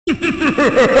In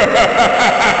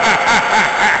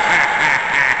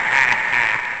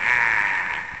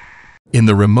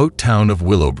the remote town of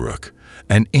Willowbrook,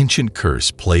 an ancient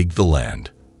curse plagued the land.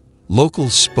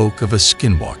 Locals spoke of a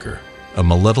skinwalker, a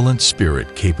malevolent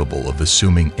spirit capable of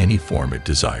assuming any form it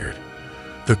desired.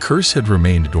 The curse had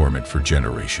remained dormant for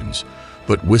generations,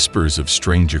 but whispers of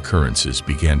strange occurrences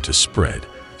began to spread,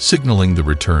 signaling the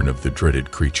return of the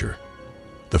dreaded creature.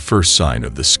 The first sign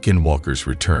of the skinwalker's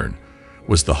return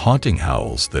was the haunting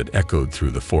howls that echoed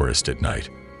through the forest at night.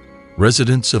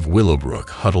 Residents of Willowbrook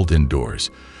huddled indoors,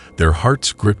 their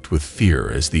hearts gripped with fear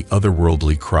as the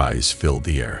otherworldly cries filled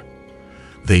the air.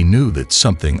 They knew that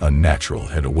something unnatural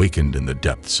had awakened in the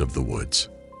depths of the woods.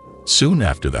 Soon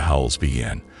after the howls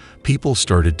began, people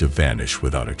started to vanish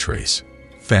without a trace.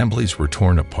 Families were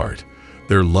torn apart,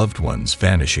 their loved ones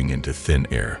vanishing into thin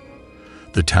air.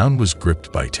 The town was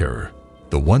gripped by terror,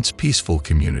 the once peaceful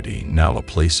community now a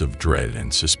place of dread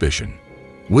and suspicion.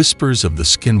 Whispers of the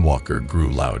skinwalker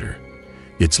grew louder,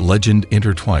 its legend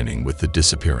intertwining with the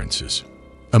disappearances.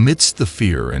 Amidst the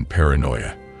fear and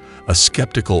paranoia, a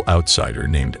skeptical outsider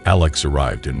named Alex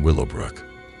arrived in Willowbrook.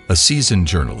 A seasoned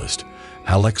journalist,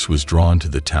 Alex was drawn to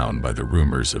the town by the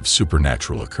rumors of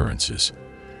supernatural occurrences.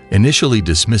 Initially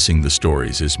dismissing the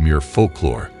stories as mere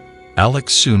folklore,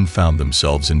 Alex soon found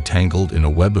themselves entangled in a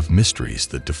web of mysteries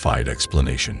that defied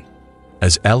explanation.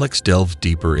 As Alex delved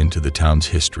deeper into the town's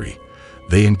history,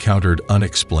 they encountered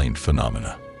unexplained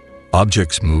phenomena.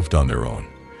 Objects moved on their own,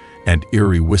 and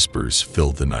eerie whispers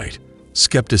filled the night.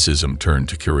 Skepticism turned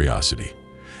to curiosity,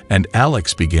 and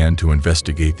Alex began to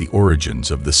investigate the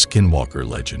origins of the skinwalker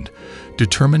legend,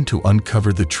 determined to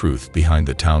uncover the truth behind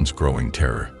the town's growing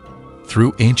terror.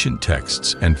 Through ancient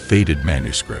texts and faded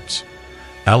manuscripts,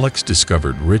 Alex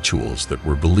discovered rituals that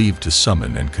were believed to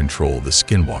summon and control the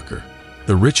skinwalker.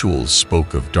 The rituals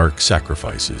spoke of dark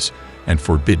sacrifices and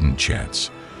forbidden chants,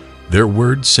 their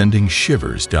words sending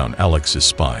shivers down Alex's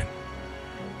spine.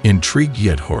 Intrigued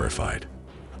yet horrified,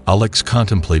 Alex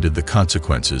contemplated the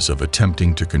consequences of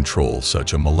attempting to control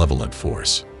such a malevolent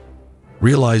force.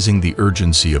 Realizing the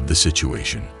urgency of the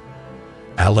situation,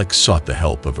 Alex sought the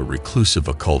help of a reclusive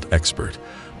occult expert,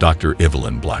 Dr.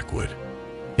 Evelyn Blackwood.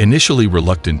 Initially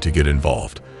reluctant to get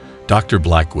involved, Dr.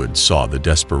 Blackwood saw the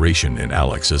desperation in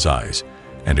Alex's eyes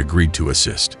and agreed to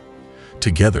assist.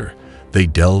 Together, they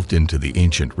delved into the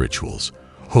ancient rituals,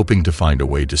 hoping to find a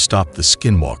way to stop the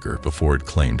skinwalker before it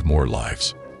claimed more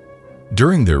lives.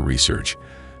 During their research,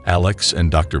 Alex and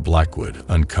Dr. Blackwood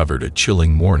uncovered a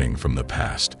chilling warning from the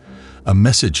past, a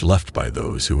message left by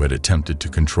those who had attempted to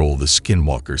control the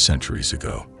skinwalker centuries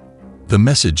ago. The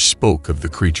message spoke of the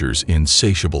creature's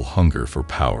insatiable hunger for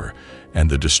power and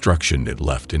the destruction it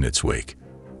left in its wake.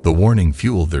 The warning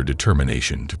fueled their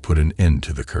determination to put an end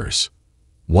to the curse.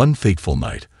 One fateful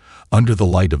night, under the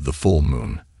light of the full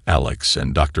moon, Alex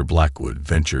and Dr. Blackwood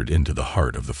ventured into the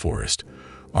heart of the forest,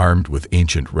 armed with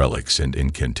ancient relics and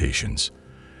incantations.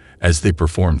 As they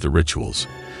performed the rituals,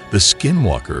 the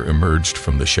skinwalker emerged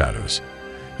from the shadows,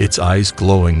 its eyes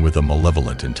glowing with a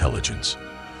malevolent intelligence.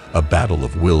 A battle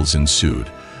of wills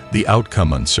ensued, the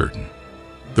outcome uncertain.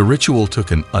 The ritual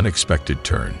took an unexpected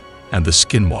turn, and the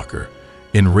skinwalker,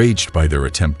 enraged by their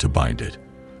attempt to bind it,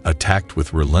 attacked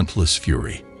with relentless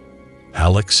fury.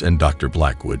 Alex and Dr.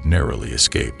 Blackwood narrowly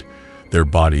escaped, their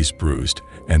bodies bruised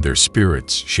and their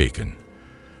spirits shaken.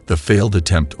 The failed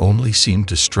attempt only seemed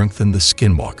to strengthen the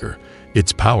skinwalker,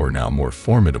 its power now more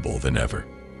formidable than ever.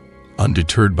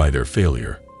 Undeterred by their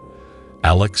failure,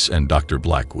 Alex and Dr.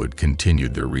 Blackwood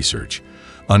continued their research,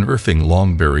 unearthing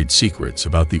long-buried secrets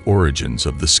about the origins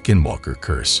of the skinwalker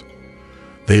curse.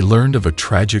 They learned of a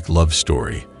tragic love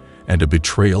story and a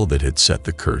betrayal that had set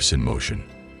the curse in motion.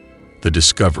 The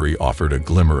discovery offered a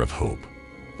glimmer of hope,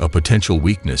 a potential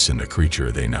weakness in the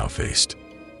creature they now faced.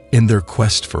 In their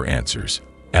quest for answers,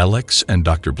 Alex and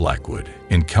Dr. Blackwood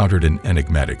encountered an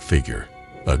enigmatic figure,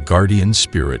 a guardian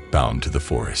spirit bound to the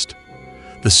forest.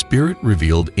 The spirit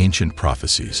revealed ancient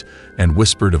prophecies and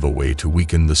whispered of a way to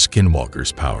weaken the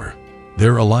skinwalker's power.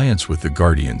 Their alliance with the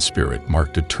guardian spirit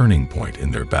marked a turning point in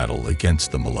their battle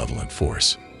against the malevolent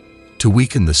force. To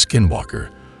weaken the skinwalker,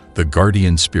 the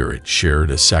guardian spirit shared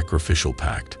a sacrificial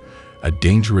pact, a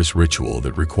dangerous ritual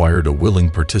that required a willing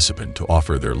participant to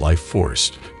offer their life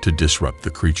force to disrupt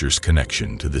the creature's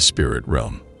connection to the spirit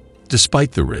realm.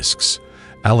 Despite the risks,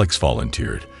 Alex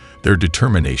volunteered, their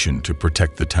determination to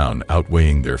protect the town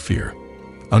outweighing their fear.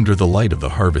 Under the light of the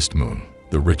harvest moon,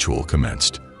 the ritual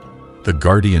commenced. The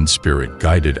guardian spirit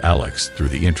guided Alex through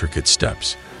the intricate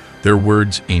steps, their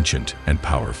words ancient and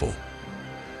powerful.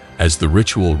 As the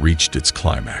ritual reached its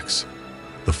climax,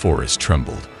 the forest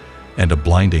trembled, and a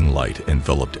blinding light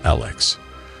enveloped Alex.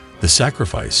 The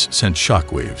sacrifice sent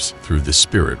shockwaves through the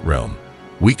spirit realm,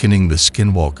 weakening the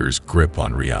skinwalker's grip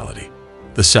on reality.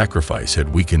 The sacrifice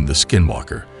had weakened the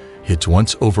skinwalker, its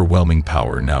once overwhelming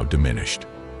power now diminished.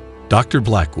 Dr.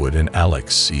 Blackwood and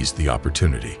Alex seized the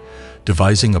opportunity,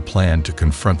 devising a plan to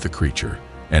confront the creature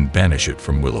and banish it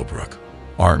from Willowbrook.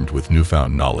 Armed with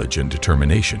newfound knowledge and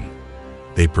determination,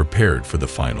 they prepared for the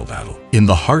final battle. In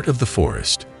the heart of the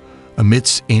forest,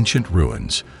 amidst ancient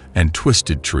ruins and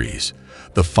twisted trees,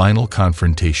 the final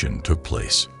confrontation took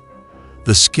place.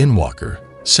 The skinwalker,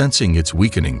 sensing its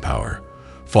weakening power,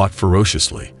 fought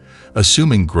ferociously,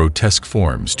 assuming grotesque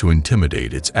forms to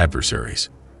intimidate its adversaries.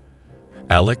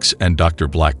 Alex and Dr.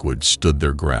 Blackwood stood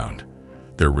their ground,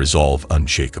 their resolve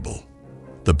unshakable.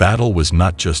 The battle was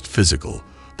not just physical,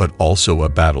 but also a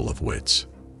battle of wits.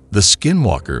 The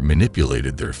skinwalker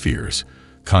manipulated their fears,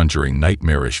 conjuring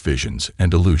nightmarish visions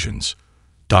and illusions.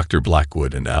 Dr.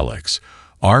 Blackwood and Alex,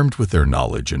 armed with their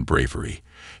knowledge and bravery,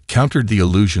 countered the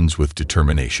illusions with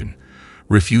determination,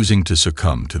 refusing to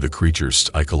succumb to the creature's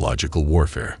psychological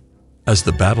warfare. As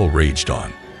the battle raged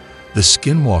on, the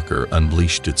skinwalker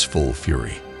unleashed its full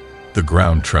fury. The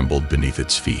ground trembled beneath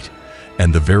its feet,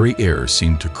 and the very air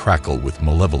seemed to crackle with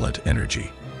malevolent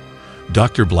energy.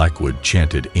 Dr. Blackwood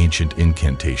chanted ancient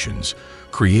incantations,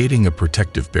 creating a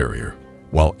protective barrier,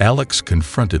 while Alex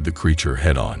confronted the creature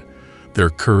head-on, their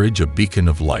courage a beacon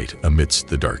of light amidst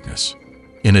the darkness.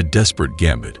 In a desperate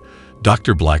gambit,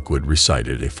 Dr. Blackwood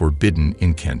recited a forbidden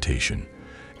incantation,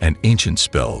 an ancient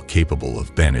spell capable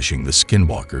of banishing the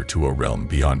skinwalker to a realm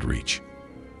beyond reach.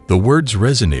 The words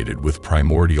resonated with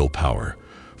primordial power,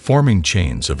 forming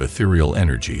chains of ethereal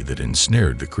energy that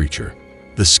ensnared the creature.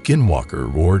 The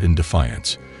skinwalker roared in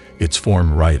defiance, its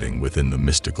form writhing within the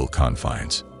mystical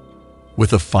confines.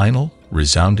 With a final,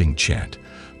 resounding chant,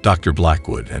 Dr.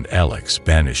 Blackwood and Alex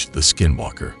banished the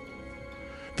skinwalker.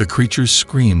 The creature's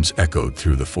screams echoed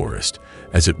through the forest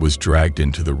as it was dragged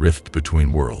into the rift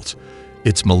between worlds,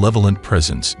 its malevolent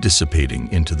presence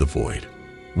dissipating into the void.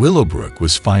 Willowbrook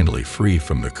was finally free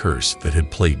from the curse that had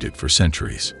plagued it for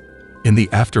centuries. In the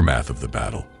aftermath of the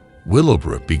battle,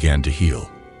 Willowbrook began to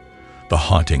heal. The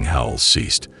haunting howls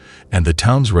ceased, and the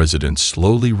town's residents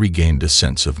slowly regained a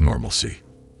sense of normalcy.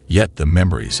 Yet the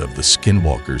memories of the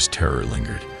skinwalker's terror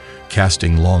lingered,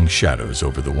 casting long shadows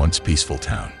over the once peaceful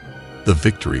town. The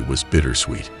victory was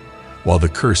bittersweet. While the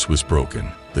curse was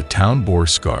broken, the town bore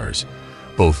scars,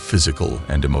 both physical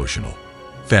and emotional.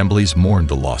 Families mourned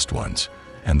the lost ones,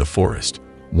 and the forest,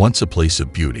 once a place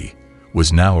of beauty,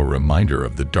 was now a reminder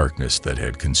of the darkness that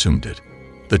had consumed it.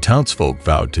 The townsfolk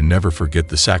vowed to never forget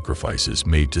the sacrifices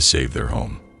made to save their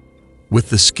home. With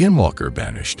the skinwalker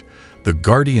banished, the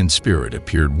guardian spirit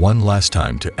appeared one last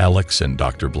time to Alex and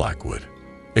Dr. Blackwood.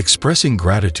 Expressing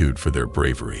gratitude for their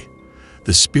bravery,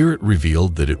 the spirit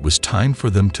revealed that it was time for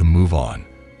them to move on,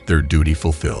 their duty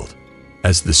fulfilled.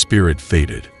 As the spirit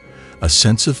faded, a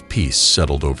sense of peace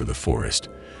settled over the forest,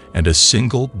 and a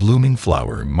single blooming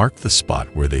flower marked the spot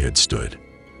where they had stood.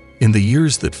 In the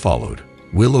years that followed,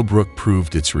 Willowbrook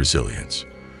proved its resilience.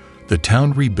 The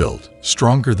town rebuilt,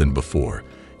 stronger than before,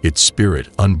 its spirit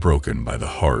unbroken by the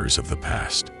horrors of the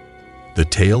past. The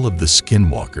tale of the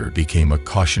skinwalker became a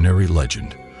cautionary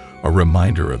legend, a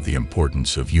reminder of the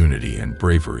importance of unity and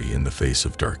bravery in the face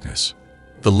of darkness.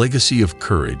 The legacy of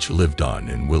courage lived on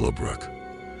in Willowbrook.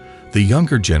 The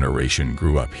younger generation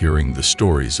grew up hearing the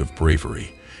stories of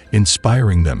bravery,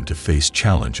 inspiring them to face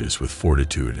challenges with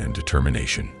fortitude and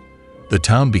determination. The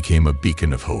town became a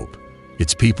beacon of hope,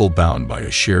 its people bound by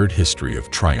a shared history of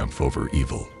triumph over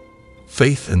evil.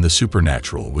 Faith in the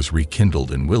supernatural was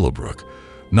rekindled in Willowbrook,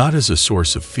 not as a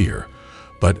source of fear,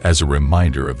 but as a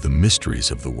reminder of the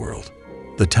mysteries of the world.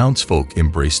 The townsfolk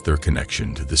embraced their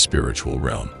connection to the spiritual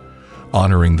realm,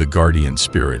 honoring the guardian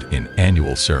spirit in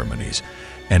annual ceremonies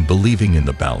and believing in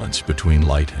the balance between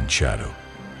light and shadow.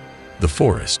 The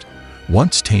forest,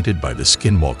 once tainted by the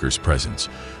skinwalker's presence,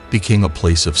 became a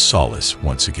place of solace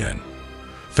once again.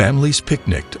 Families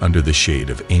picnicked under the shade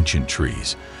of ancient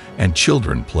trees, and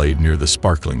children played near the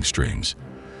sparkling streams.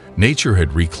 Nature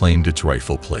had reclaimed its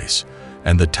rightful place,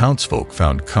 and the townsfolk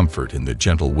found comfort in the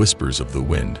gentle whispers of the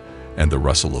wind and the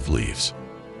rustle of leaves.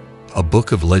 A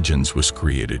book of legends was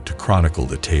created to chronicle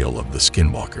the tale of the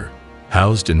skinwalker,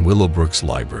 housed in Willowbrook's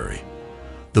library.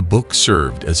 The book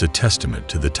served as a testament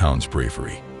to the town's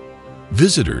bravery.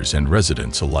 Visitors and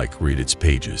residents alike read its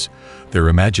pages, their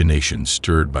imaginations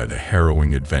stirred by the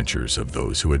harrowing adventures of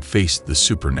those who had faced the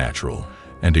supernatural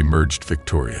and emerged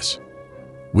victorious.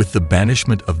 With the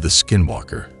banishment of the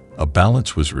skinwalker, a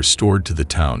balance was restored to the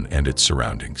town and its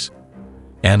surroundings.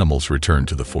 Animals returned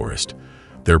to the forest,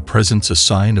 their presence a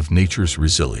sign of nature's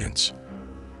resilience.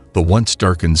 The once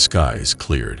darkened skies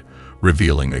cleared,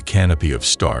 revealing a canopy of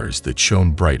stars that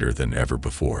shone brighter than ever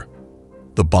before.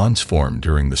 The bonds formed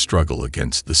during the struggle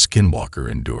against the Skinwalker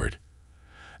endured.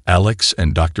 Alex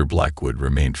and Dr. Blackwood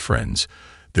remained friends,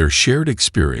 their shared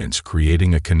experience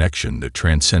creating a connection that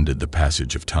transcended the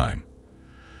passage of time.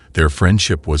 Their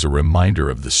friendship was a reminder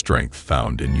of the strength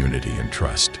found in unity and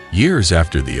trust. Years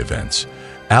after the events,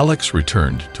 Alex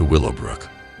returned to Willowbrook.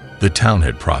 The town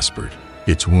had prospered,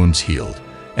 its wounds healed,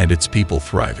 and its people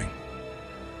thriving.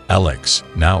 Alex,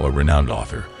 now a renowned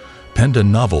author, penned a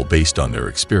novel based on their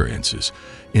experiences,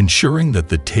 ensuring that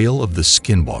the tale of the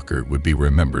Skinwalker would be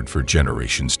remembered for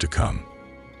generations to come.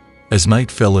 As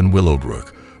night fell in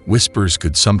Willowbrook, whispers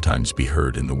could sometimes be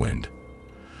heard in the wind.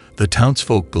 The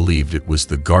townsfolk believed it was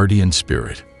the guardian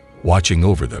spirit, watching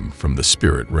over them from the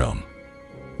spirit realm.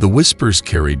 The whispers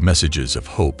carried messages of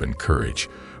hope and courage,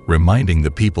 reminding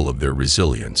the people of their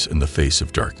resilience in the face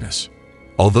of darkness.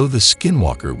 Although the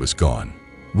Skinwalker was gone,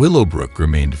 Willowbrook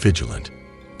remained vigilant.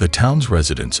 The town's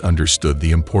residents understood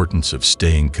the importance of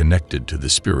staying connected to the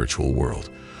spiritual world,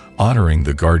 honoring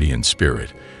the guardian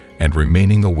spirit, and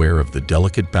remaining aware of the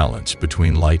delicate balance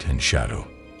between light and shadow.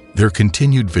 Their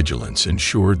continued vigilance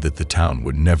ensured that the town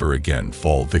would never again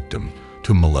fall victim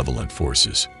to malevolent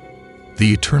forces.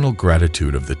 The eternal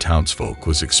gratitude of the townsfolk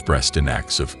was expressed in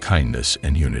acts of kindness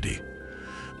and unity.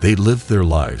 They lived their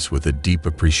lives with a deep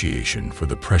appreciation for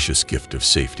the precious gift of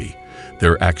safety,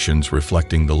 their actions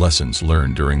reflecting the lessons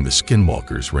learned during the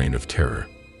Skinwalker's reign of terror.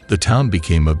 The town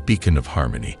became a beacon of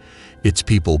harmony, its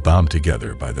people bound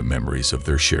together by the memories of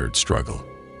their shared struggle.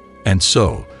 And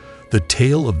so, the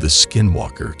tale of the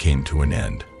Skinwalker came to an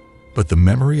end, but the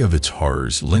memory of its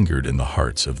horrors lingered in the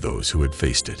hearts of those who had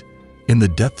faced it. In the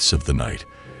depths of the night,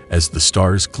 as the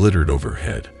stars glittered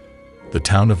overhead, the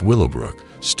town of Willowbrook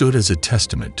stood as a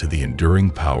testament to the enduring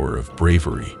power of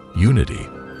bravery, unity,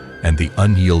 and the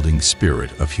unyielding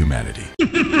spirit of humanity.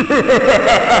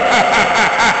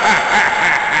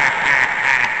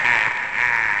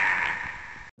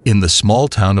 In the small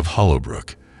town of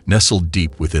Hollowbrook, nestled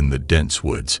deep within the dense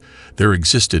woods, there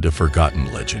existed a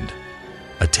forgotten legend.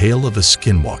 A tale of a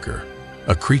Skinwalker,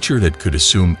 a creature that could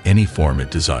assume any form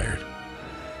it desired.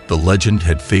 The legend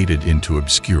had faded into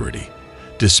obscurity,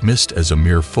 dismissed as a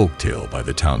mere folktale by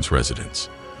the town's residents.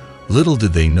 Little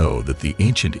did they know that the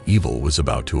ancient evil was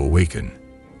about to awaken,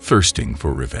 thirsting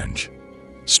for revenge.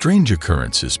 Strange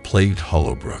occurrences plagued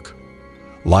Hollowbrook.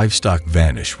 Livestock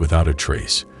vanished without a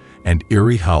trace, and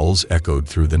eerie howls echoed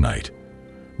through the night.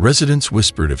 Residents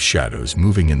whispered of shadows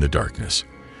moving in the darkness,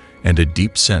 and a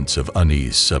deep sense of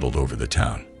unease settled over the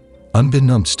town.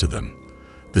 Unbeknownst to them,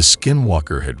 the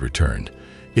Skinwalker had returned,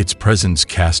 its presence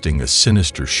casting a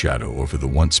sinister shadow over the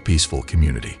once peaceful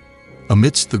community.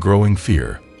 Amidst the growing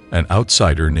fear, an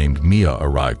outsider named Mia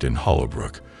arrived in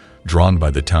Hollowbrook, drawn by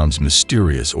the town's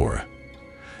mysterious aura.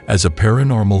 As a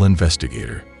paranormal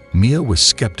investigator, Mia was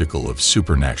skeptical of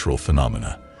supernatural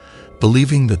phenomena,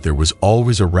 believing that there was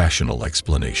always a rational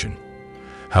explanation.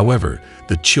 However,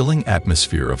 the chilling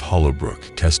atmosphere of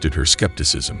Hollowbrook tested her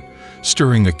skepticism,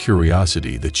 stirring a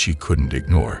curiosity that she couldn't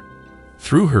ignore.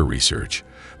 Through her research,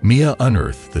 Mia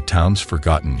unearthed the town's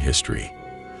forgotten history,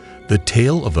 the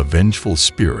tale of a vengeful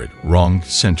spirit wronged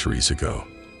centuries ago.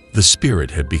 The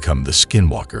spirit had become the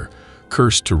Skinwalker,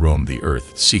 cursed to roam the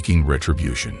earth seeking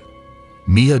retribution.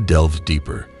 Mia delved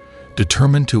deeper,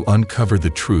 determined to uncover the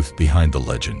truth behind the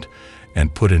legend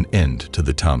and put an end to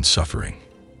the town's suffering.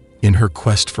 In her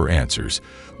quest for answers,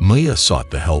 Mia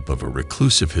sought the help of a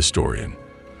reclusive historian,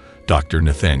 Dr.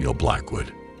 Nathaniel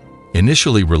Blackwood.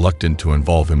 Initially reluctant to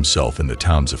involve himself in the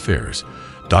town's affairs,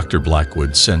 Dr.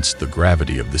 Blackwood sensed the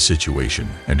gravity of the situation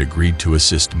and agreed to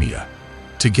assist Mia.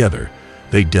 Together,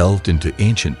 they delved into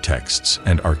ancient texts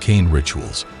and arcane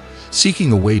rituals,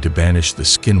 seeking a way to banish the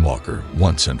Skinwalker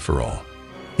once and for all.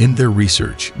 In their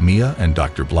research, Mia and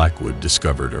Dr. Blackwood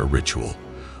discovered a ritual,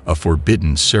 a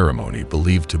forbidden ceremony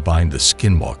believed to bind the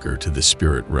Skinwalker to the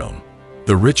spirit realm.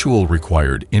 The ritual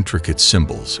required intricate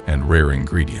symbols and rare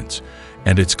ingredients,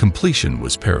 and its completion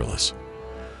was perilous.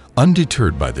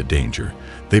 Undeterred by the danger,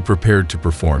 they prepared to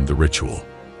perform the ritual,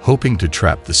 hoping to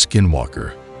trap the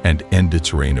Skinwalker and end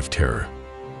its reign of terror.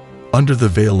 Under the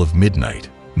veil of midnight,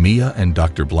 Mia and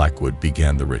Dr. Blackwood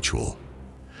began the ritual.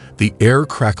 The air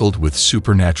crackled with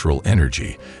supernatural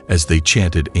energy as they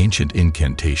chanted ancient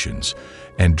incantations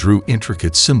and drew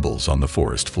intricate symbols on the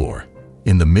forest floor.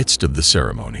 In the midst of the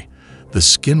ceremony, the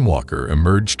Skinwalker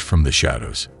emerged from the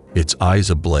shadows, its eyes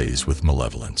ablaze with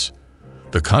malevolence.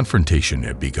 The confrontation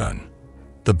had begun.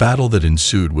 The battle that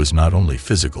ensued was not only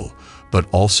physical, but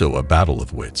also a battle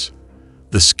of wits.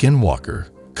 The Skinwalker,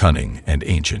 cunning and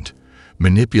ancient,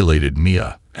 manipulated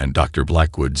Mia and Dr.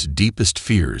 Blackwood's deepest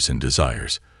fears and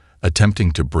desires,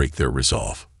 attempting to break their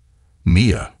resolve.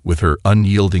 Mia, with her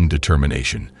unyielding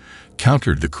determination,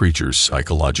 countered the creature's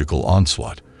psychological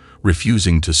onslaught,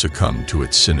 refusing to succumb to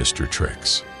its sinister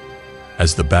tricks.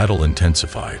 As the battle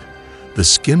intensified, the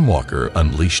Skinwalker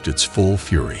unleashed its full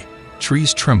fury.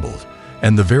 Trees trembled,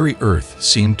 and the very earth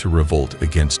seemed to revolt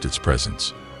against its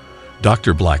presence.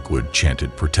 Dr. Blackwood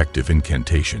chanted protective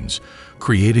incantations,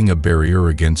 creating a barrier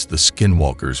against the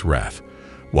Skinwalker's wrath,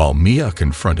 while Mia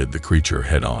confronted the creature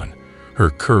head-on, her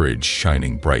courage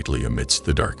shining brightly amidst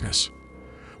the darkness.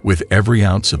 With every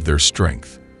ounce of their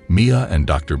strength, Mia and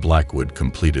Dr. Blackwood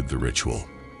completed the ritual.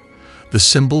 The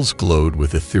symbols glowed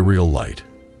with ethereal light,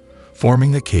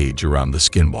 forming a cage around the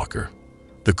Skinwalker.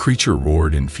 The creature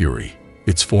roared in fury,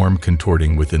 its form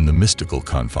contorting within the mystical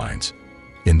confines.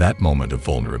 In that moment of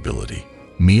vulnerability,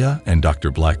 Mia and Dr.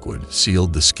 Blackwood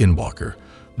sealed the Skinwalker,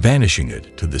 vanishing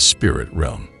it to the spirit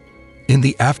realm. In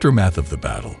the aftermath of the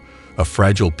battle, a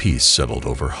fragile peace settled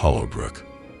over Hollowbrook.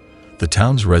 The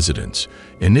town's residents,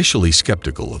 initially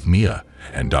skeptical of Mia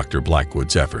and Dr.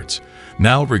 Blackwood's efforts,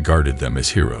 now regarded them as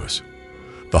heroes.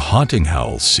 The haunting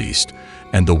howls ceased,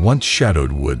 and the once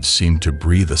shadowed woods seemed to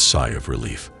breathe a sigh of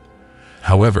relief.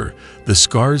 However, the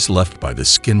scars left by the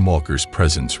Skinwalker's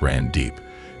presence ran deep,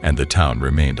 and the town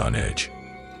remained on edge.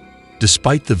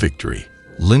 Despite the victory,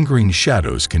 lingering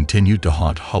shadows continued to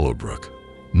haunt Hollowbrook.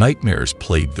 Nightmares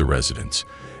plagued the residents,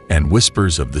 and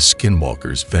whispers of the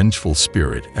Skinwalker's vengeful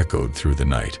spirit echoed through the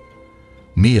night.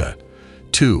 Mia,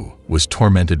 too, was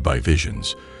tormented by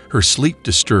visions, her sleep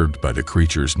disturbed by the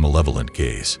creature's malevolent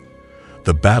gaze.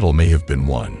 The battle may have been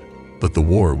won, but the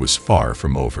war was far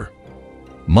from over.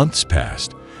 Months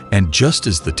passed, and just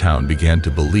as the town began to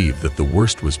believe that the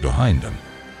worst was behind them,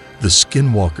 the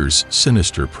Skinwalker's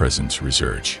sinister presence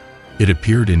resurged. It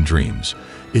appeared in dreams,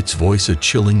 its voice a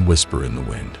chilling whisper in the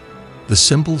wind. The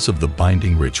symbols of the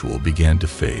binding ritual began to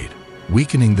fade,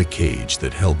 weakening the cage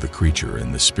that held the creature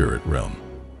in the spirit realm.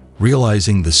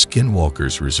 Realizing the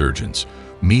Skinwalker's resurgence,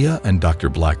 Mia and Dr.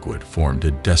 Blackwood formed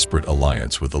a desperate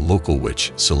alliance with a local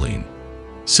witch, Celine.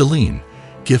 Celine,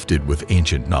 gifted with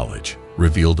ancient knowledge,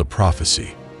 revealed a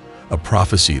prophecy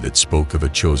that spoke of a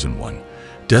chosen one,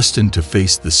 destined to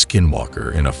face the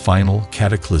Skinwalker in a final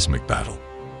cataclysmic battle.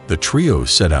 The trio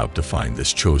set out to find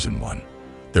this chosen one,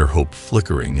 their hope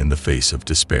flickering in the face of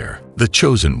despair. The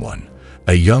chosen one,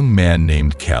 a young man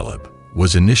named Caleb,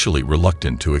 was initially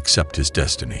reluctant to accept his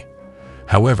destiny.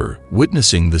 However,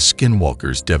 witnessing the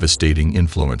Skinwalker's devastating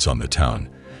influence on the town,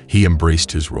 he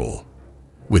embraced his role.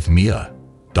 With Mia,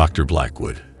 Dr.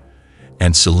 Blackwood,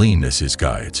 and Celine as his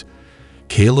guides,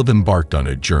 Caleb embarked on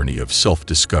a journey of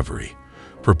self-discovery,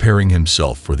 preparing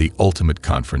himself for the ultimate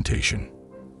confrontation.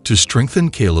 To strengthen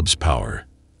Caleb's power,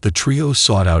 the trio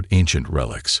sought out ancient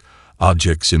relics,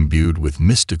 objects imbued with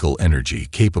mystical energy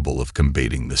capable of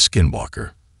combating the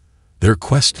Skinwalker. Their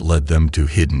quest led them to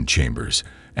hidden chambers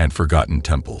and forgotten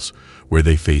temples, where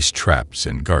they faced traps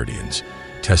and guardians,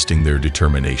 testing their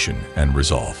determination and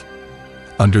resolve.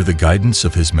 Under the guidance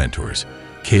of his mentors,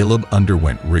 Caleb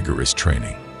underwent rigorous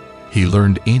training. He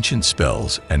learned ancient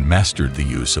spells and mastered the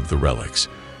use of the relics,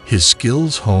 his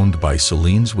skills honed by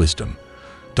Celine's wisdom,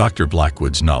 Dr.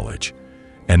 Blackwood's knowledge,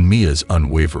 and Mia's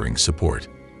unwavering support.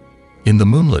 In the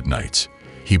moonlit nights,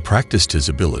 he practiced his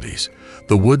abilities,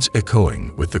 the woods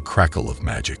echoing with the crackle of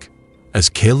magic. As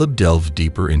Caleb delved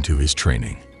deeper into his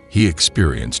training, he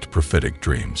experienced prophetic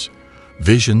dreams,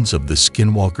 visions of the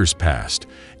Skinwalker's past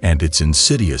and its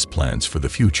insidious plans for the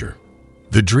future.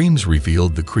 The dreams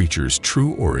revealed the creature's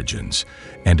true origins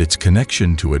and its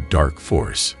connection to a dark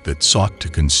force that sought to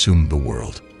consume the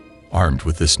world. Armed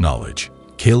with this knowledge,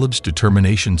 Caleb's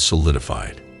determination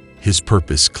solidified, his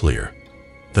purpose clear.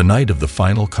 The night of the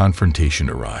final confrontation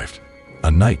arrived,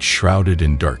 a night shrouded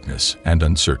in darkness and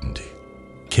uncertainty.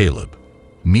 Caleb,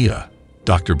 Mia,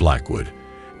 Dr. Blackwood,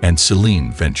 and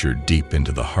Celine ventured deep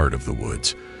into the heart of the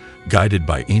woods, guided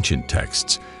by ancient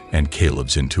texts and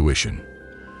Caleb's intuition.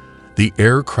 The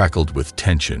air crackled with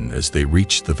tension as they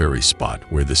reached the very spot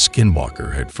where the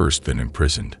Skinwalker had first been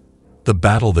imprisoned. The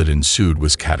battle that ensued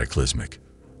was cataclysmic.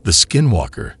 The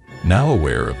Skinwalker, now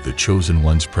aware of the Chosen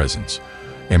One's presence,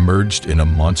 emerged in a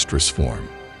monstrous form,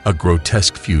 a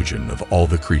grotesque fusion of all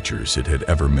the creatures it had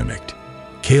ever mimicked.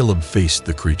 Caleb faced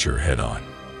the creature head-on,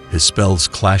 his spells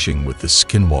clashing with the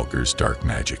Skinwalker's dark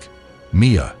magic.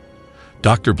 Mia,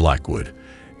 Dr. Blackwood,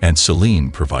 and Celine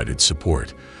provided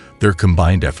support, their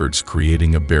combined efforts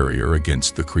creating a barrier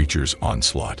against the creature's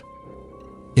onslaught.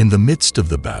 In the midst of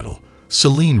the battle,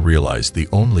 Celine realized the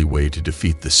only way to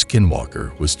defeat the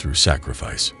Skinwalker was through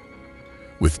sacrifice.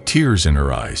 With tears in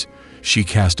her eyes, She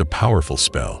cast a powerful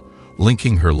spell,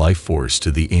 linking her life force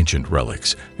to the ancient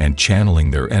relics and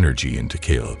channeling their energy into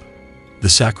Caleb. The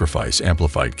sacrifice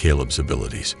amplified Caleb's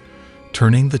abilities,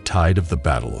 turning the tide of the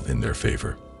battle in their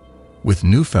favor. With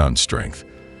newfound strength,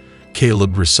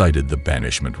 Caleb recited the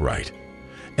banishment rite,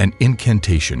 an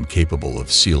incantation capable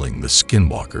of sealing the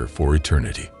skinwalker for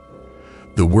eternity.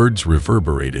 The words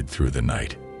reverberated through the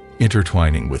night,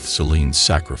 intertwining with Celine's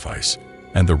sacrifice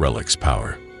and the relic's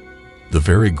power. The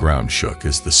very ground shook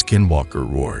as the skinwalker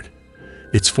roared,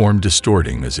 its form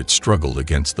distorting as it struggled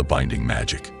against the binding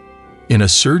magic. In a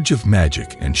surge of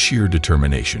magic and sheer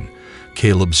determination,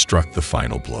 Caleb struck the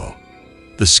final blow.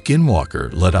 The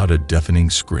skinwalker let out a deafening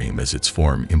scream as its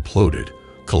form imploded,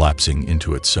 collapsing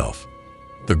into itself.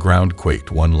 The ground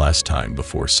quaked one last time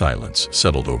before silence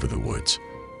settled over the woods.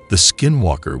 The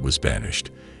skinwalker was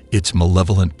banished, its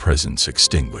malevolent presence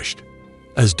extinguished.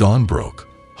 As dawn broke,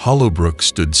 Hollowbrook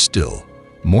stood still,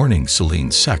 mourning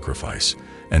Celine's sacrifice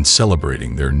and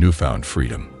celebrating their newfound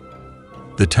freedom.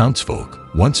 The townsfolk,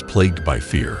 once plagued by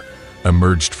fear,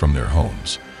 emerged from their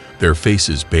homes, their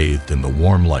faces bathed in the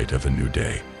warm light of a new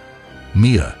day.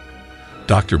 Mia,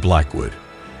 Dr. Blackwood,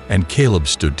 and Caleb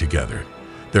stood together,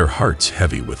 their hearts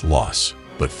heavy with loss,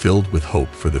 but filled with hope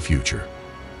for the future.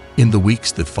 In the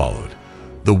weeks that followed,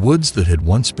 the woods that had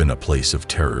once been a place of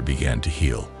terror began to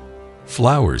heal.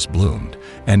 Flowers bloomed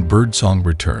and birdsong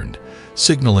returned,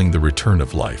 signaling the return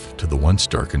of life to the once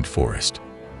darkened forest.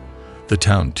 The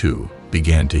town, too,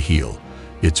 began to heal,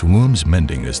 its wounds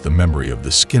mending as the memory of the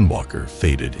skinwalker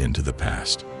faded into the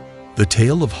past. The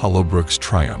tale of Hollowbrook's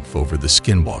triumph over the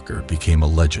skinwalker became a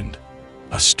legend,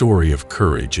 a story of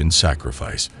courage and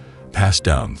sacrifice passed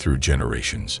down through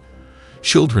generations.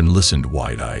 Children listened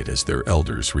wide-eyed as their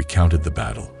elders recounted the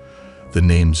battle, the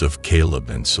names of Caleb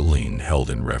and Celine held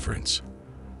in reverence.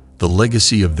 The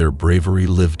legacy of their bravery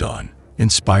lived on,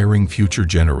 inspiring future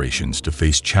generations to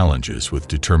face challenges with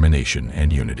determination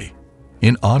and unity.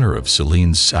 In honor of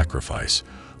Celine's sacrifice,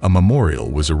 a memorial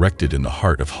was erected in the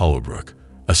heart of Hollowbrook,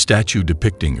 a statue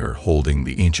depicting her holding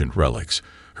the ancient relics,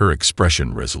 her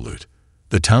expression resolute.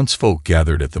 The townsfolk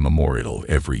gathered at the memorial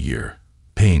every year,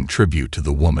 paying tribute to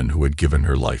the woman who had given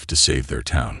her life to save their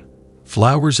town.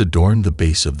 Flowers adorned the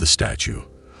base of the statue,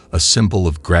 a symbol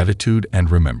of gratitude and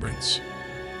remembrance.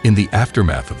 In the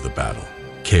aftermath of the battle,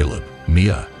 Caleb,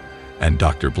 Mia, and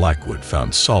Dr. Blackwood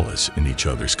found solace in each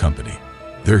other's company.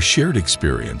 Their shared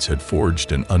experience had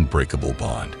forged an unbreakable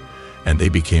bond, and they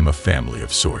became a family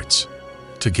of sorts.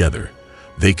 Together,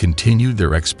 they continued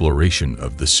their exploration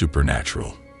of the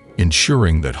supernatural,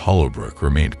 ensuring that Hollowbrook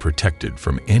remained protected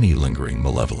from any lingering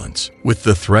malevolence. With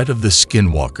the threat of the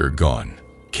skinwalker gone,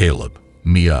 Caleb,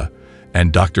 Mia,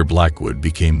 and Dr. Blackwood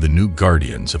became the new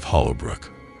guardians of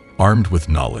Hollowbrook. Armed with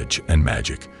knowledge and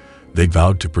magic, they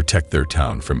vowed to protect their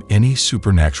town from any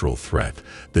supernatural threat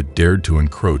that dared to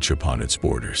encroach upon its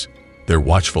borders. Their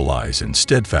watchful eyes and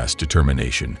steadfast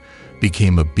determination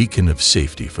became a beacon of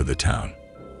safety for the town.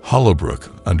 Hollowbrook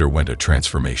underwent a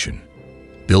transformation.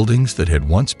 Buildings that had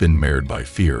once been marred by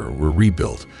fear were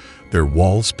rebuilt, their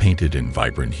walls painted in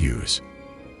vibrant hues.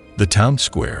 The town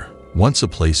square, once a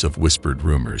place of whispered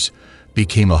rumors,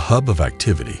 became a hub of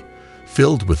activity,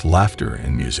 filled with laughter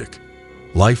and music.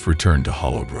 Life returned to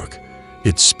Hollowbrook,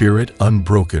 its spirit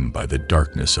unbroken by the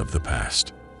darkness of the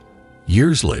past.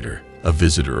 Years later, a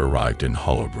visitor arrived in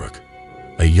Hollowbrook,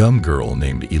 a young girl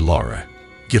named Ilara,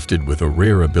 gifted with a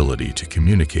rare ability to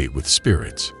communicate with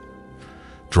spirits.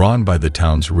 Drawn by the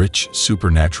town's rich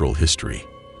supernatural history,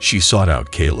 she sought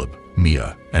out Caleb,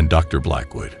 Mia, and Dr.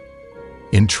 Blackwood.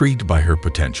 Intrigued by her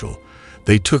potential,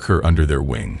 they took her under their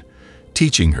wing,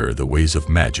 teaching her the ways of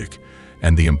magic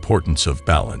and the importance of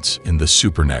balance in the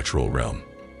supernatural realm.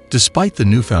 Despite the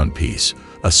newfound peace,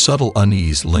 a subtle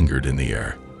unease lingered in the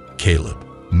air. Caleb,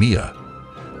 Mia,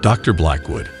 Dr.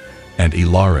 Blackwood, and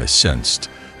Ilara sensed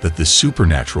that the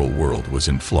supernatural world was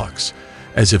in flux,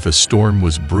 as if a storm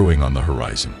was brewing on the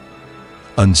horizon.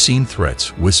 Unseen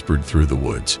threats whispered through the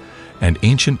woods, and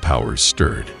ancient powers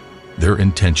stirred, their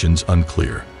intentions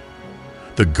unclear.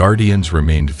 The guardians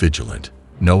remained vigilant,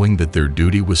 knowing that their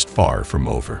duty was far from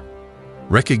over.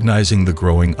 Recognizing the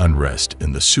growing unrest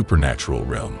in the supernatural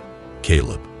realm,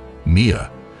 Caleb,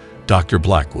 Mia, Dr.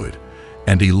 Blackwood,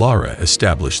 and Ilara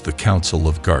established the Council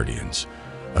of Guardians,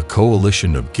 a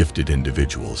coalition of gifted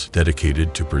individuals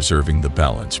dedicated to preserving the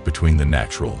balance between the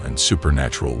natural and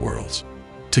supernatural worlds.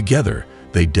 Together,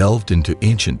 they delved into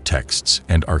ancient texts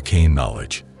and arcane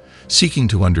knowledge, seeking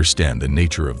to understand the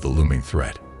nature of the looming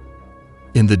threat.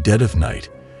 In the dead of night,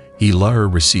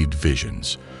 Ilara received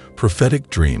visions, prophetic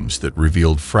dreams that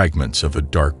revealed fragments of a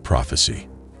dark prophecy.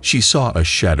 She saw a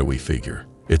shadowy figure,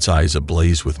 its eyes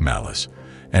ablaze with malice,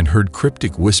 and heard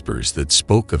cryptic whispers that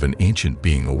spoke of an ancient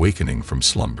being awakening from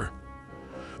slumber.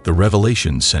 The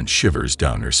revelation sent shivers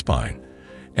down her spine,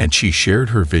 and she shared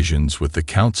her visions with the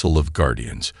Council of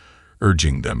Guardians,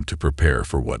 urging them to prepare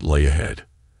for what lay ahead.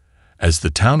 As the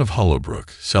town of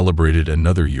Hollowbrook celebrated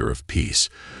another year of peace,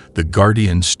 the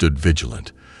Guardians stood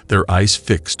vigilant, their eyes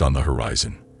fixed on the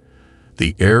horizon.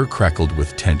 The air crackled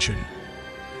with tension,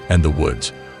 and the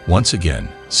woods, once again,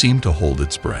 seemed to hold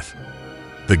its breath.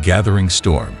 The gathering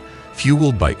storm,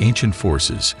 fueled by ancient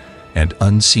forces and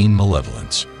unseen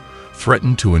malevolence,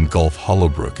 threatened to engulf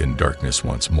Hollowbrook in darkness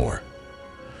once more.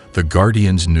 The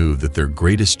Guardians knew that their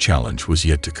greatest challenge was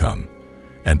yet to come,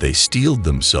 and they steeled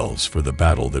themselves for the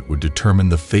battle that would determine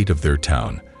the fate of their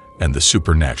town and the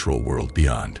supernatural world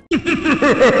beyond.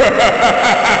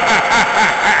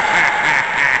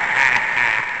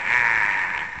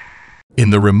 In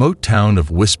the remote town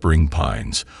of Whispering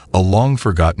Pines, a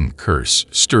long-forgotten curse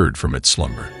stirred from its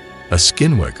slumber. A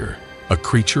skinwalker, a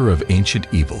creature of ancient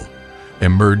evil,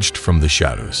 emerged from the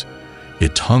shadows,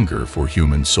 its hunger for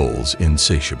human souls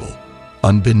insatiable.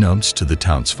 Unbeknownst to the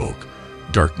townsfolk,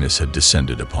 darkness had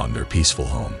descended upon their peaceful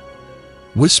home.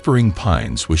 Whispering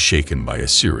Pines was shaken by a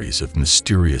series of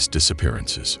mysterious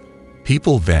disappearances.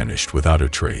 People vanished without a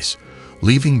trace,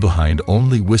 leaving behind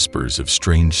only whispers of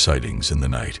strange sightings in the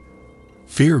night.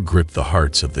 Fear gripped the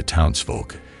hearts of the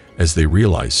townsfolk as they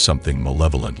realized something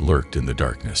malevolent lurked in the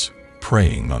darkness,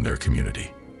 preying on their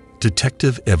community.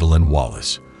 Detective Evelyn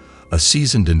Wallace, a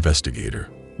seasoned investigator,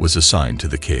 was assigned to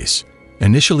the case.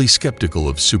 Initially skeptical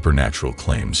of supernatural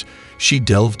claims, she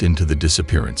delved into the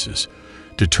disappearances,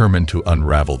 determined to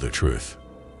unravel the truth.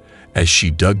 As she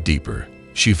dug deeper,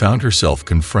 she found herself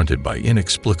confronted by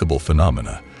inexplicable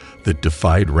phenomena that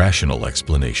defied rational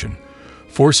explanation,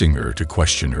 forcing her to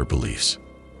question her beliefs.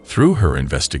 Through her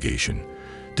investigation,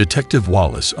 Detective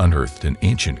Wallace unearthed an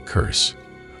ancient curse,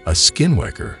 a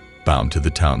skinwalker bound to the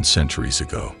town centuries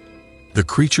ago. The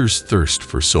creature's thirst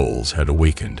for souls had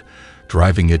awakened,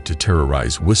 driving it to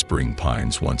terrorize Whispering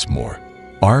Pines once more.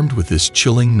 Armed with this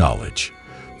chilling knowledge,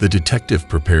 the detective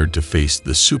prepared to face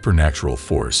the supernatural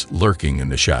force lurking in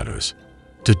the shadows.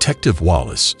 Detective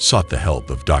Wallace sought the help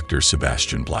of Dr.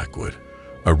 Sebastian Blackwood,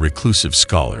 a reclusive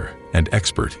scholar and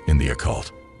expert in the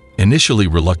occult. Initially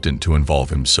reluctant to involve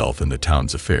himself in the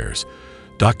town's affairs,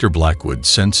 Dr. Blackwood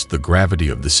sensed the gravity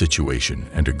of the situation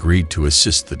and agreed to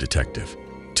assist the detective.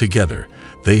 Together,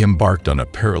 they embarked on a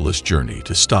perilous journey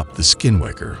to stop the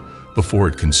skinwalker before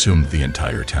it consumed the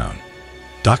entire town.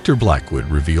 Dr. Blackwood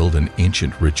revealed an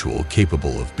ancient ritual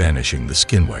capable of banishing the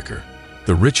skinwalker.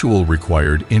 The ritual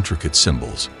required intricate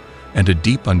symbols and a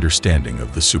deep understanding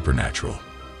of the supernatural.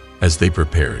 As they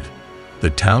prepared,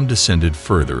 the town descended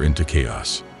further into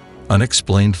chaos.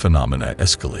 Unexplained phenomena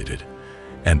escalated,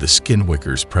 and the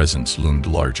skinwalker's presence loomed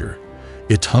larger,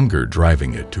 its hunger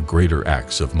driving it to greater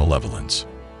acts of malevolence.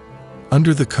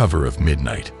 Under the cover of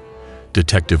midnight,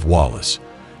 Detective Wallace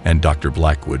and Dr.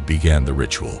 Blackwood began the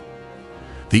ritual.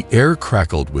 The air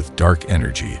crackled with dark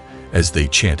energy as they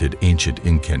chanted ancient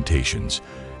incantations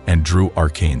and drew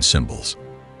arcane symbols.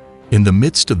 In the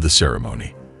midst of the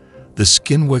ceremony, the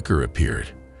skinwalker appeared,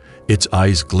 its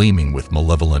eyes gleaming with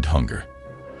malevolent hunger.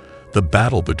 The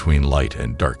battle between light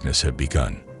and darkness had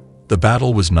begun. The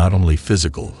battle was not only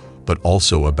physical, but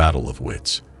also a battle of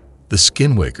wits. The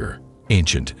skinwalker,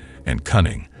 ancient and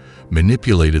cunning,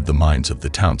 manipulated the minds of the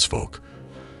townsfolk,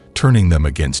 turning them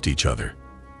against each other.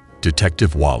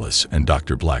 Detective Wallace and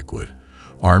Dr. Blackwood,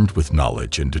 armed with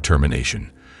knowledge and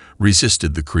determination,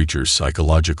 resisted the creature's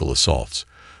psychological assaults,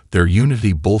 their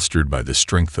unity bolstered by the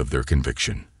strength of their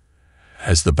conviction.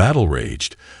 As the battle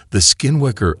raged, the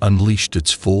skinwalker unleashed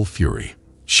its full fury.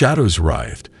 Shadows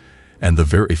writhed, and the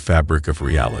very fabric of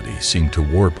reality seemed to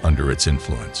warp under its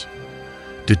influence.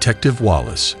 Detective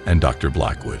Wallace and Dr.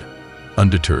 Blackwood,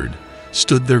 undeterred,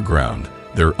 stood their ground,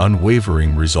 their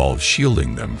unwavering resolve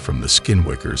shielding them from the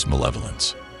skinwalker's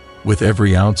malevolence. With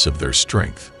every ounce of their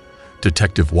strength,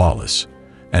 Detective Wallace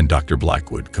and Dr.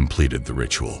 Blackwood completed the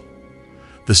ritual.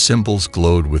 The symbols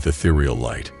glowed with ethereal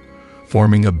light,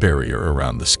 forming a barrier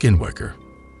around the skinwalker.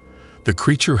 The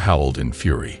creature howled in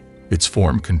fury, its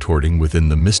form contorting within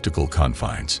the mystical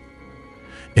confines.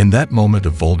 In that moment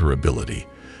of vulnerability,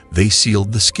 they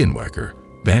sealed the skinwalker,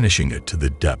 banishing it to the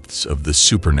depths of the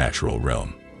supernatural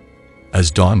realm. As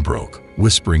dawn broke,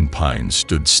 Whispering Pines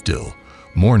stood still,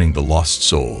 mourning the lost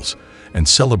souls and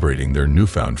celebrating their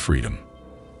newfound freedom.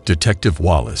 Detective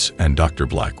Wallace and Dr.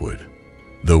 Blackwood,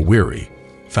 though weary,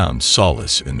 found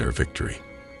solace in their victory.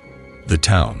 The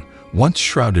town, once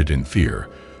shrouded in fear,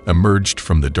 emerged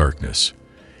from the darkness,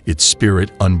 its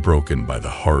spirit unbroken by the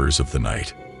horrors of the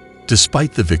night.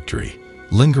 Despite the victory,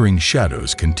 lingering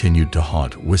shadows continued to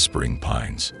haunt Whispering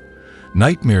Pines.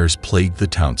 Nightmares plagued the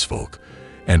townsfolk,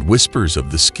 and whispers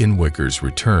of the Skinwicker's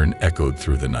return echoed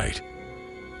through the night.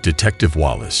 Detective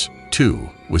Wallace, too,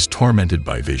 was tormented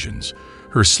by visions,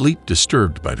 her sleep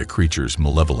disturbed by the creature's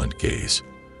malevolent gaze.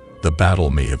 The battle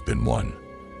may have been won,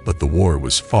 but the war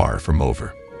was far from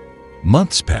over.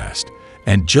 Months passed,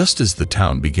 and just as the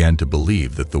town began to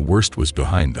believe that the worst was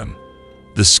behind them,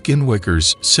 the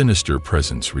Skinwicker's sinister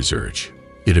presence resurged.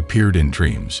 It appeared in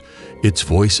dreams, its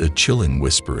voice a chilling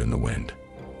whisper in the wind.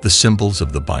 The symbols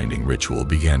of the binding ritual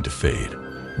began to fade,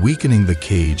 weakening the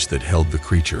cage that held the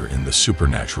creature in the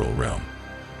supernatural realm.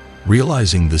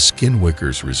 Realizing the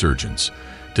Skinwicker's resurgence,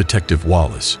 Detective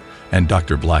Wallace and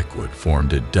Dr. Blackwood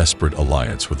formed a desperate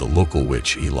alliance with the local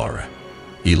witch Ilara.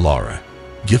 Ilara,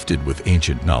 gifted with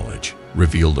ancient knowledge,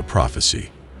 revealed a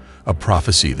prophecy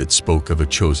that spoke of a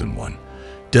chosen one,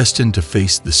 destined to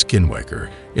face the Skinwicker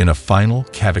in a final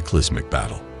cataclysmic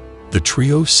battle. The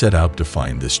trio set out to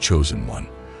find this chosen one,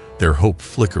 their hope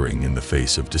flickering in the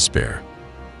face of despair.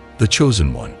 The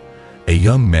chosen one, a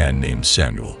young man named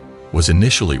Samuel, was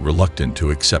initially reluctant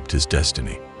to accept his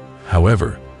destiny.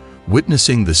 However,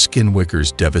 witnessing the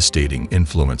Skinwicker's devastating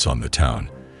influence on the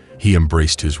town, he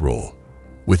embraced his role.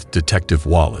 With Detective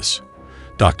Wallace,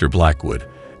 Dr. Blackwood,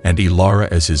 and Ilara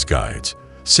as his guides,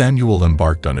 Samuel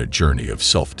embarked on a journey of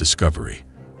self-discovery,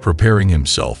 preparing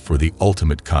himself for the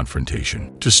ultimate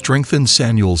confrontation. To strengthen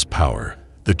Samuel's power,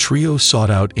 the trio sought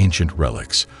out ancient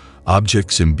relics,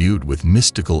 objects imbued with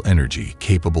mystical energy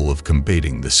capable of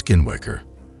combating the Skinwicker.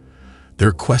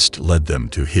 Their quest led them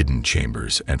to hidden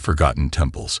chambers and forgotten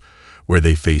temples, where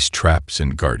they faced traps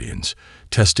and guardians,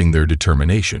 testing their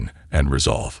determination and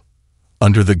resolve.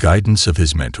 Under the guidance of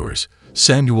his mentors,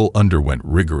 Samuel underwent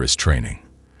rigorous training.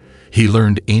 He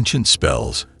learned ancient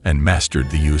spells and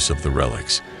mastered the use of the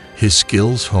relics, his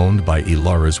skills honed by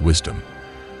Ilara's wisdom,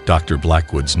 Dr.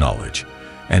 Blackwood's knowledge,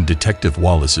 and Detective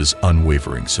Wallace's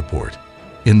unwavering support.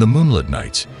 In the moonlit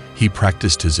nights, he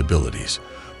practiced his abilities,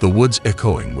 the woods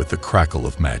echoing with the crackle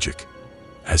of magic.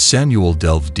 As Samuel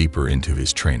delved deeper into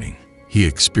his training, he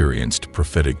experienced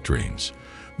prophetic dreams,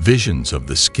 visions of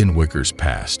the Skinwicker's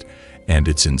past and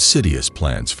its insidious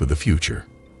plans for the future.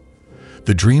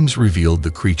 The dreams revealed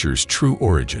the creature's true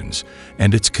origins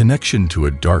and its connection to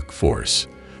a dark force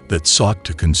that sought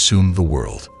to consume the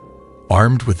world.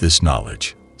 Armed with this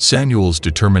knowledge, Samuel's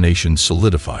determination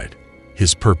solidified,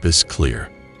 his purpose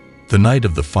clear. The night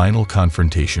of the final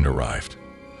confrontation arrived,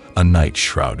 a night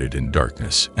shrouded in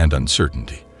darkness and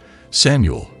uncertainty.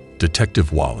 Samuel,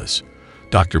 Detective Wallace,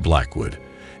 Dr. Blackwood,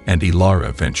 and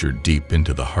Ilara ventured deep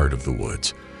into the heart of the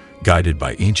woods, guided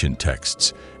by ancient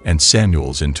texts and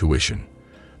Samuel's intuition.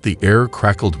 The air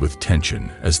crackled with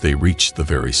tension as they reached the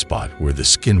very spot where the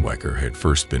Skinwicker had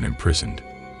first been imprisoned.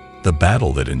 The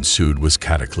battle that ensued was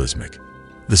cataclysmic.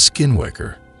 The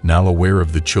Skinwicker, now aware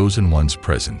of the Chosen One's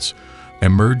presence,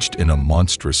 emerged in a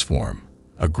monstrous form,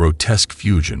 a grotesque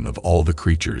fusion of all the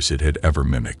creatures it had ever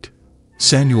mimicked.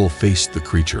 Samuel faced the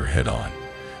creature head-on,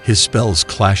 his spells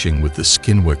clashing with the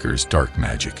Skinwicker's dark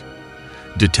magic.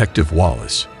 Detective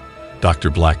Wallace,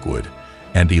 Dr. Blackwood,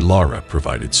 and Ilara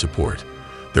provided support,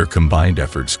 their combined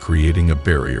efforts creating a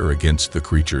barrier against the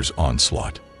creature's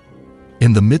onslaught.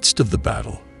 In the midst of the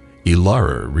battle,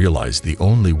 Ilara realized the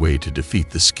only way to defeat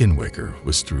the Skinwicker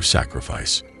was through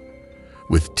sacrifice.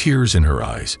 With tears in her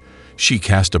eyes, she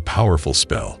cast a powerful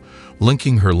spell,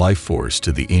 linking her life force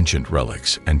to the ancient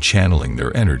relics and channeling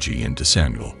their energy into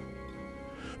Samuel.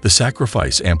 The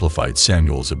sacrifice amplified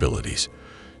Samuel's abilities,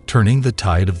 turning the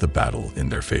tide of the battle in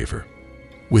their favor.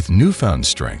 With newfound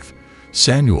strength,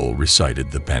 Samuel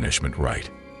recited the banishment rite,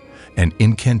 an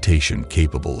incantation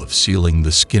capable of sealing the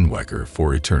Skinwicker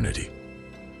for eternity.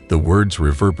 The words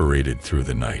reverberated through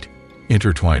the night,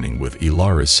 intertwining with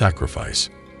Ilara's sacrifice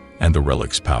and the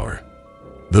relic's power.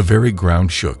 The very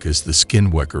ground shook as the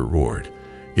Skinwicker roared,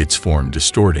 its form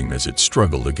distorting as it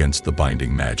struggled against the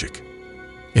binding magic.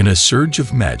 In a surge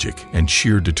of magic and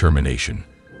sheer determination,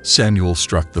 Samuel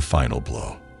struck the final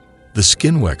blow. The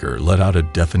Skinwicker let out a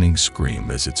deafening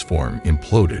scream as its form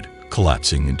imploded,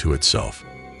 collapsing into itself.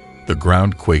 The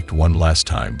ground quaked one last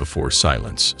time before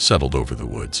silence settled over the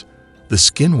woods. The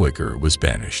Skinwicker was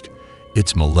banished,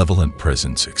 its malevolent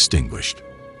presence extinguished.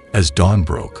 As dawn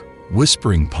broke,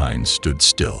 Whispering Pines stood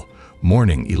still,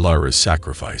 mourning Ilara's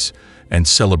sacrifice and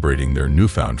celebrating their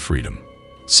newfound freedom.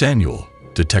 Samuel,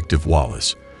 Detective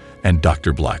Wallace, and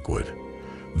Dr. Blackwood,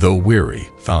 though weary,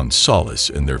 found solace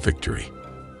in their victory.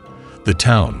 The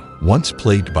town, once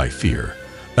plagued by fear,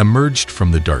 emerged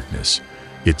from the darkness,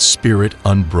 its spirit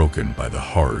unbroken by the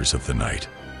horrors of the night.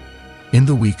 In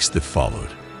the weeks that followed,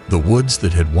 The woods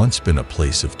that had once been a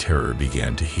place of terror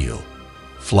began to heal.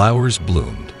 Flowers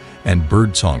bloomed, and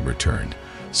birdsong returned,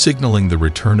 signaling the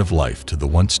return of life to the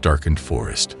once darkened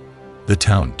forest. The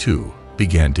town, too,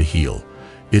 began to heal,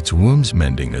 its wounds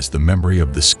mending as the memory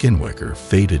of the skinwalker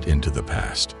faded into the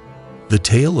past. The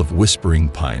tale of Whispering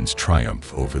Pine's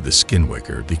triumph over the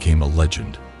skinwalker became a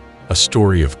legend, a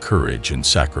story of courage and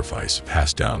sacrifice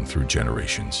passed down through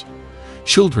generations.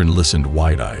 Children listened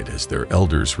wide-eyed as their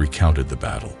elders recounted the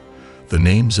battle, the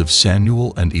names of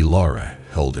Samuel and Ilara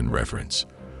held in reverence.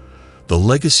 The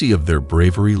legacy of their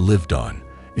bravery lived on,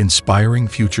 inspiring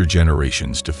future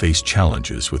generations to face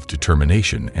challenges with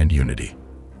determination and unity.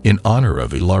 In honor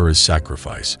of Ilara's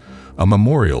sacrifice, a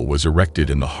memorial was erected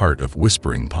in the heart of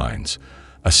Whispering Pines,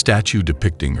 a statue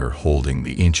depicting her holding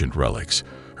the ancient relics,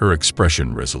 her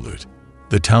expression resolute.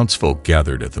 The townsfolk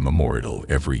gathered at the memorial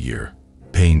every year,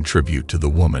 paying tribute to the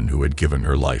woman who had given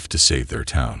her life to save their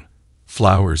town.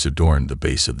 Flowers adorned the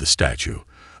base of the statue,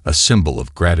 a symbol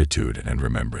of gratitude and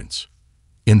remembrance.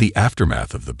 In the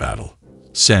aftermath of the battle,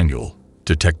 Samuel,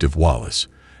 Detective Wallace,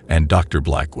 and Dr.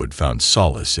 Blackwood found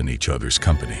solace in each other's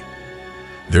company.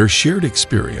 Their shared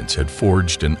experience had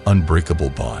forged an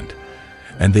unbreakable bond,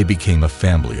 and they became a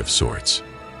family of sorts.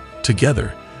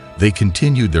 Together, they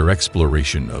continued their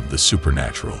exploration of the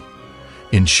supernatural,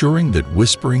 ensuring that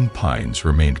Whispering Pines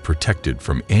remained protected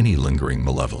from any lingering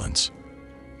malevolence.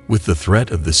 With the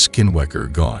threat of the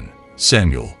skinwalker gone,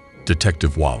 Samuel,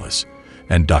 Detective Wallace,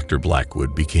 and Dr.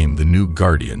 Blackwood became the new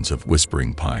guardians of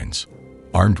Whispering Pines.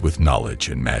 Armed with knowledge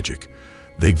and magic,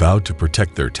 they vowed to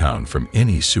protect their town from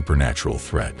any supernatural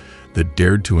threat that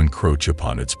dared to encroach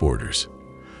upon its borders.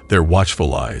 Their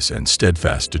watchful eyes and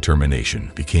steadfast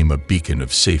determination became a beacon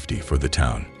of safety for the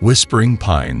town. Whispering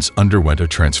Pines underwent a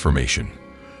transformation.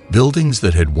 Buildings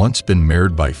that had once been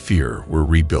marred by fear were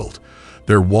rebuilt,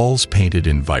 their walls painted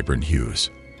in vibrant hues.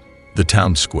 The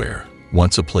town square,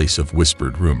 once a place of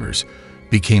whispered rumors,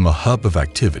 became a hub of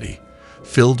activity,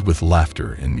 filled with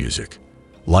laughter and music.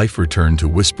 Life returned to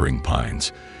Whispering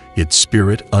Pines, its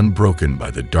spirit unbroken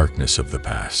by the darkness of the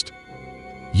past.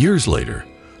 Years later,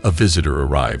 a visitor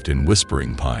arrived in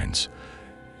Whispering Pines,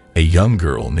 a young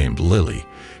girl named Lily,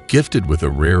 gifted with a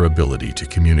rare ability to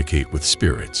communicate with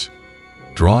spirits.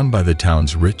 Drawn by the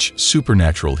town's rich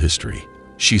supernatural history,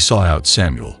 she sought out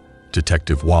Samuel,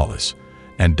 Detective Wallace,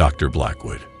 and Dr.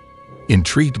 Blackwood.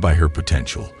 Intrigued by her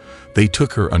potential, they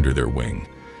took her under their wing,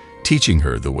 teaching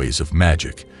her the ways of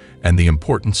magic and the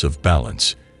importance of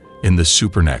balance in the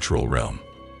supernatural realm.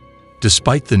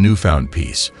 Despite the newfound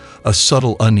peace, a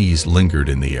subtle unease lingered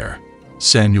in the air.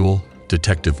 Samuel,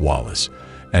 Detective Wallace,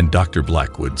 and Dr.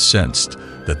 Blackwood sensed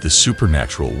that the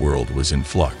supernatural world was in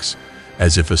flux,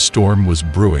 as if a storm was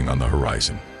brewing on the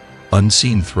horizon.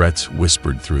 Unseen threats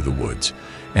whispered through the woods,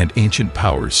 and ancient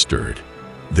powers stirred,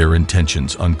 their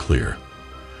intentions unclear.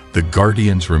 The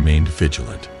guardians remained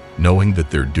vigilant, knowing that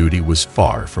their duty was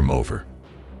far from over.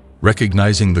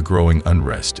 Recognizing the growing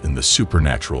unrest in the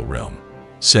supernatural realm,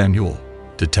 Samuel,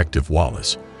 Detective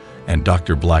Wallace, and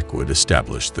Dr. Blackwood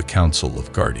established the Council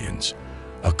of Guardians,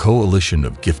 a coalition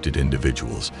of gifted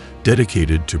individuals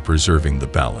dedicated to preserving the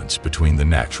balance between the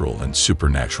natural and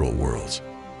supernatural worlds.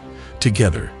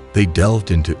 Together, they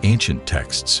delved into ancient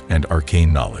texts and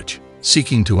arcane knowledge,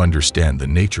 seeking to understand the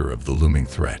nature of the looming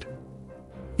threat.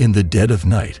 In the dead of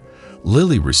night,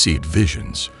 Lily received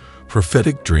visions,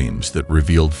 prophetic dreams that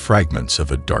revealed fragments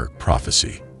of a dark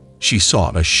prophecy. She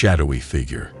saw a shadowy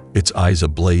figure, its eyes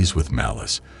ablaze with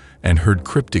malice, and heard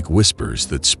cryptic whispers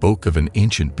that spoke of an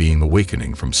ancient being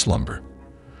awakening from slumber.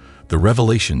 The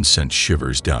revelation sent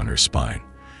shivers down her spine,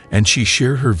 and she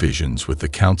shared her visions with the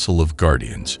Council of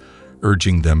Guardians,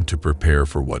 urging them to prepare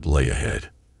for what lay ahead.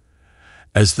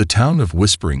 As the town of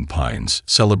Whispering Pines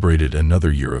celebrated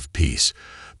another year of peace,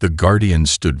 the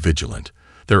Guardians stood vigilant,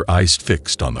 their eyes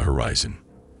fixed on the horizon.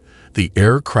 The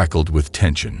air crackled with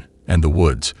tension, and the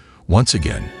woods, once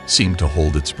again, seemed to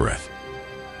hold its breath.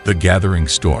 The gathering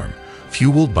storm,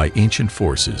 fueled by ancient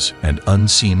forces and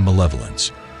unseen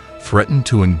malevolence, threatened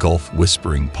to engulf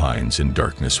Whispering Pines in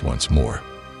darkness once more.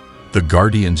 The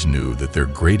Guardians knew that their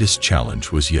greatest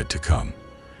challenge was yet to come,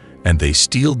 and they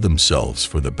steeled themselves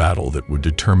for the battle that would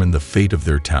determine the fate of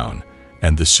their town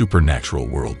and the supernatural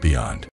world beyond.